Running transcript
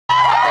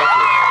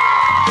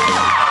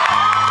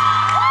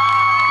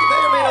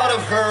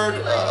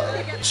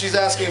she's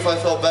asking if I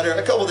felt better.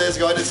 A couple days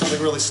ago, I did something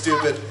really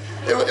stupid.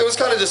 It was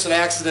kind of just an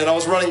accident. I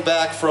was running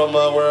back from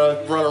where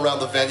I run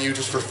around the venue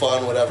just for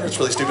fun, whatever. It's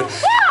really stupid.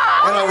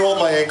 And I rolled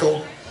my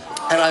ankle,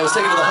 and I was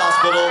taken to the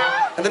hospital,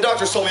 and the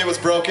doctors told me it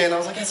was broken. I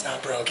was like, it's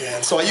not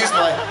broken. So I used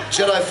my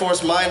Jedi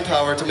Force mind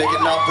power to make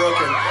it not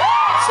broken.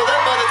 So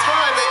then by the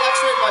time they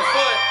x-rayed my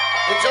foot,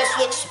 it just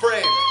looked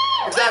sprained.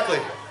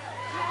 Exactly.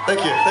 Thank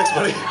you. Thanks,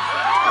 buddy.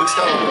 Thanks,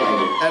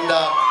 and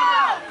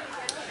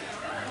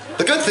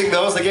the good thing,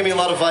 though, is they gave me a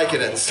lot of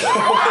Vicodins. Now,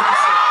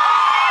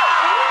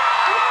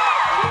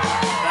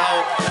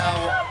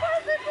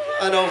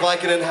 I know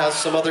Vicodin has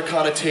some other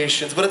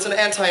connotations, but it's an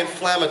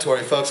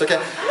anti-inflammatory, folks, okay?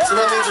 So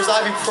that means there's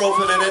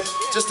ibuprofen in it,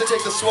 just to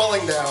take the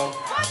swelling down.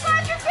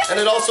 And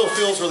it also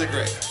feels really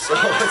great. So,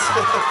 so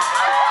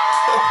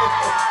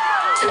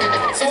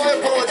I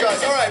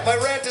apologize. All right, my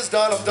rant is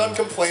done. I'm done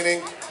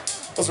complaining.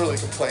 It wasn't really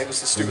a complaint,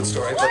 just a stupid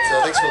story, but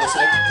thanks for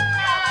listening.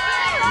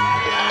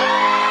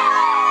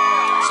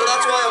 So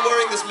that's why I'm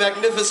wearing this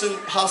magnificent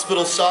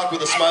hospital sock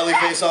with a smiley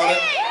face on it,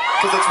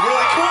 because it's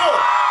really cool.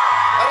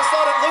 I just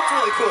thought it looked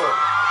really cool.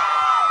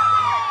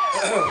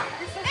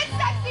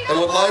 And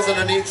what lies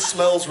underneath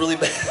smells really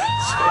bad.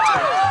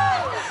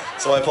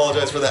 So I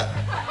apologize for that.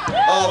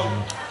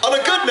 On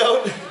a good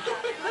note,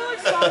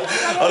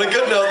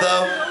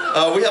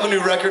 though, we have a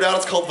new record out.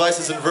 It's called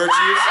Vices and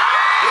Virtues.